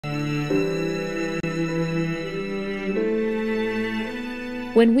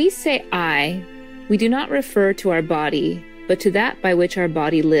When we say I, we do not refer to our body, but to that by which our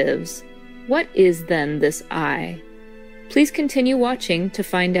body lives. What is then this I? Please continue watching to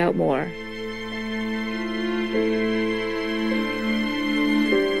find out more.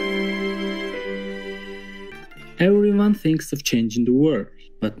 Everyone thinks of changing the world,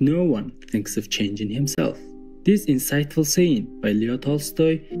 but no one thinks of changing himself. This insightful saying by Leo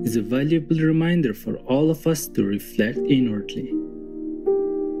Tolstoy is a valuable reminder for all of us to reflect inwardly.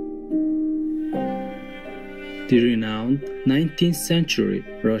 The renowned 19th century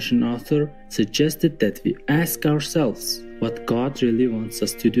Russian author suggested that we ask ourselves what God really wants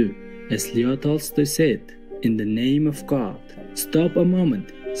us to do. As Leo Tolstoy said, "In the name of God, stop a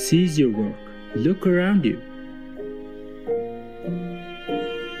moment, seize your work, look around you."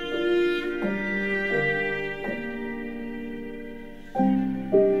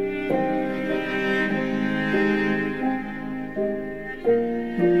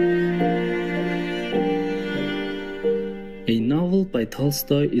 A novel by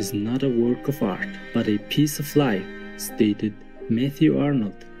Tolstoy is not a work of art, but a piece of life, stated Matthew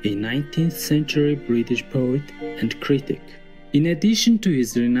Arnold, a 19th century British poet and critic. In addition to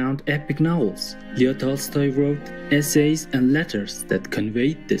his renowned epic novels, Leo Tolstoy wrote essays and letters that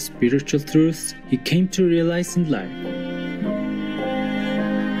conveyed the spiritual truths he came to realize in life.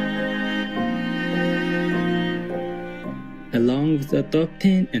 Along with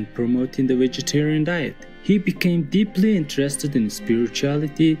adopting and promoting the vegetarian diet, he became deeply interested in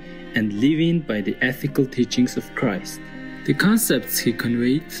spirituality and living by the ethical teachings of Christ. The concepts he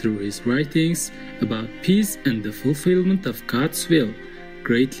conveyed through his writings about peace and the fulfillment of God's will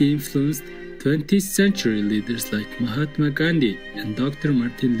greatly influenced 20th century leaders like Mahatma Gandhi and Dr.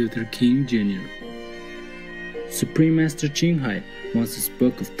 Martin Luther King Jr. Supreme Master Ching Hai once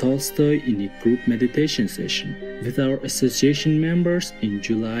spoke of Tolstoy in a group meditation session with our association members in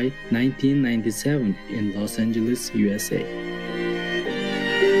July 1997 in Los Angeles, USA.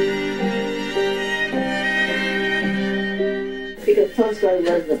 Because Tolstoy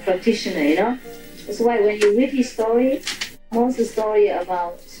was a practitioner, That's why when you read his story, most of the story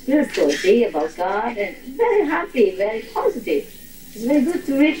about spirituality, about God, and very happy, very positive. It's very good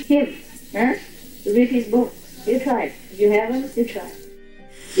to read him, to read his book. You try it. If you haven't, you try.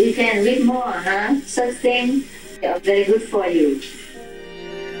 You can read more, Such things are very good for you.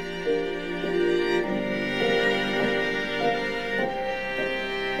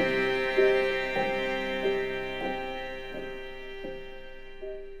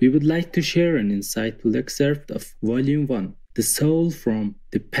 We would like to share an insightful excerpt of Volume 1, The Soul from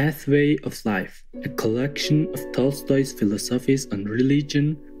The Pathway of Life, a collection of Tolstoy's philosophies on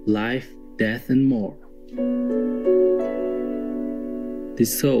religion, life, death, and more. The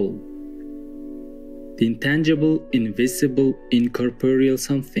soul, the intangible, invisible, incorporeal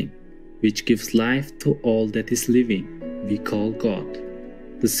something, which gives life to all that is living, we call God.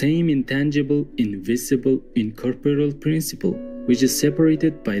 The same intangible, invisible, incorporeal principle, which is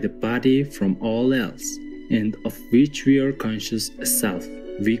separated by the body from all else, and of which we are conscious as self,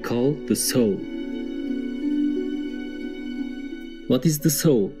 we call the soul. What is the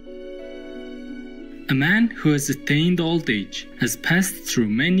soul? A man who has attained old age has passed through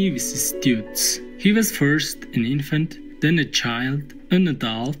many vicissitudes. He was first an infant, then a child, an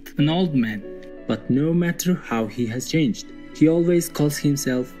adult, an old man. But no matter how he has changed, he always calls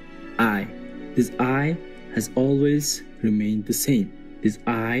himself I. This I has always remained the same. This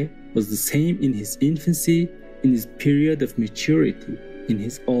I was the same in his infancy, in his period of maturity, in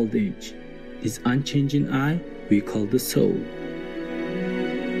his old age. This unchanging I we call the soul.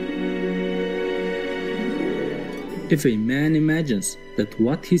 If a man imagines that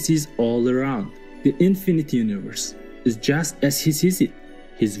what he sees all around, the infinite universe, is just as he sees it,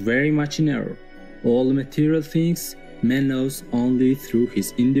 he is very much in error. All material things man knows only through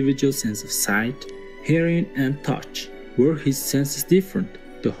his individual sense of sight, hearing, and touch. Were his senses different,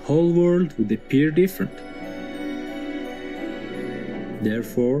 the whole world would appear different.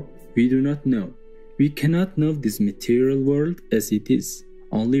 Therefore, we do not know. We cannot know this material world as it is.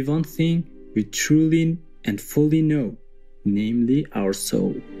 Only one thing we truly and fully know, namely our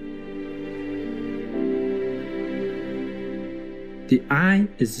soul. The I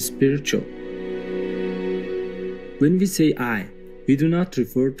is spiritual. When we say I, we do not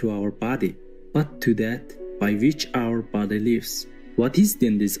refer to our body, but to that by which our body lives. What is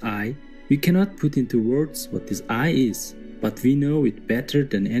then this I? We cannot put into words what this I is, but we know it better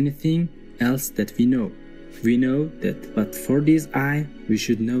than anything else that we know. We know that but for this I, we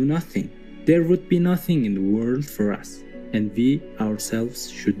should know nothing. There would be nothing in the world for us, and we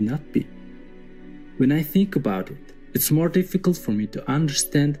ourselves should not be. When I think about it, It's more difficult for me to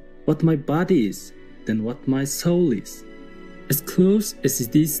understand what my body is than what my soul is. As close as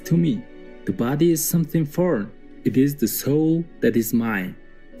it is to me, the body is something foreign. It is the soul that is mine.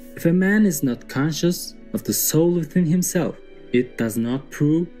 If a man is not conscious of the soul within himself, it does not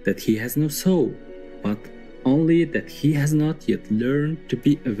prove that he has no soul, but only that he has not yet learned to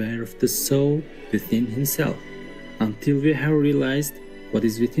be aware of the soul within himself. Until we have realized what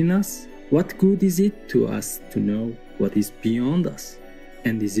is within us, what good is it to us to know what is beyond us?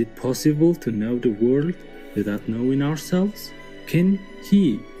 And is it possible to know the world without knowing ourselves? Can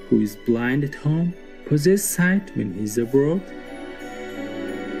he who is blind at home possess sight when he is abroad?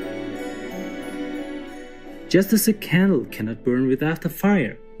 Just as a candle cannot burn without a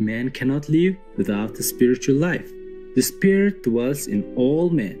fire, man cannot live without a spiritual life. The Spirit dwells in all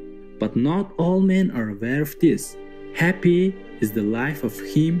men, but not all men are aware of this. Happy is the life of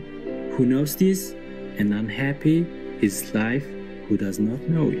him who knows this, and unhappy is life who does not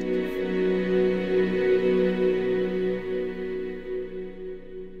know it.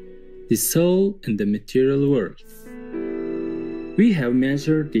 The soul and the material world. We have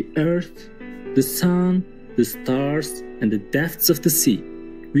measured the earth, the sun, the stars, and the depths of the sea.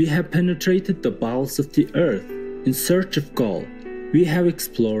 We have penetrated the bowels of the earth in search of gold. We have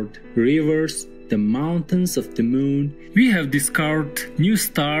explored rivers, the mountains of the moon. We have discovered new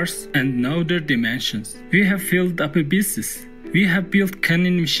stars and know their dimensions. We have filled up abysses. We have built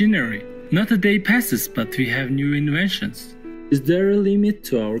cannon machinery. Not a day passes but we have new inventions. Is there a limit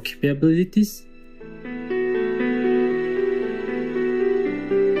to our capabilities?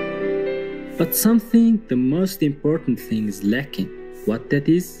 But something, the most important thing, is lacking. What that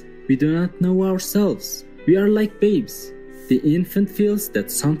is? We do not know ourselves. We are like babes. The infant feels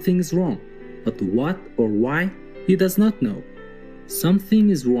that something is wrong, but what or why, he does not know. Something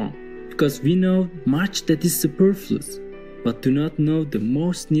is wrong, because we know much that is superfluous, but do not know the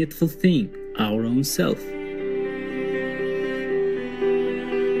most needful thing, our own self.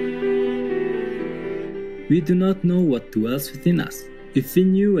 We do not know what dwells within us. If we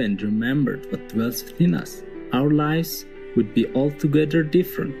knew and remembered what dwells within us, our lives would be altogether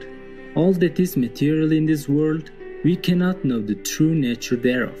different. All that is material in this world, we cannot know the true nature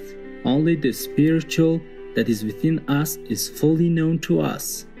thereof. Only the spiritual that is within us is fully known to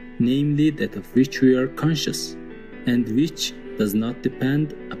us, namely that of which we are conscious, and which does not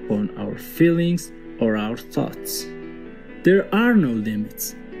depend upon our feelings or our thoughts. There are no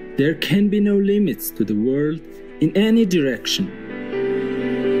limits. There can be no limits to the world in any direction.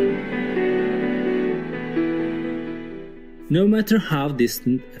 No matter how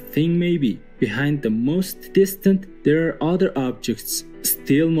distant a thing may be, behind the most distant there are other objects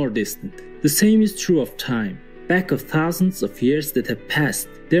still more distant. The same is true of time. Back of thousands of years that have passed,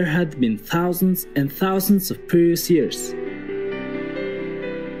 there had been thousands and thousands of previous years.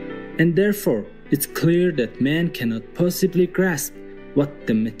 And therefore, it's clear that man cannot possibly grasp what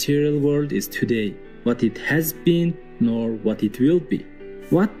the material world is today, what it has been, nor what it will be.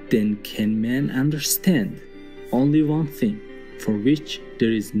 What then can man understand? Only one thing, for which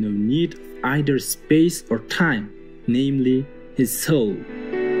there is no need of either space or time, namely his soul.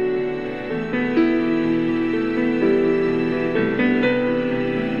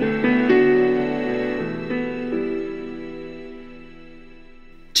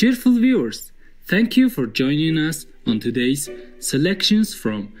 Cheerful viewers, thank you for joining us on today's selections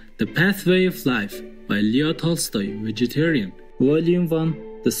from The Pathway of Life by Leo Tolstoy, Vegetarian, Volume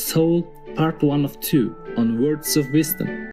 1, The Soul, Part 1 of 2, on Words of Wisdom.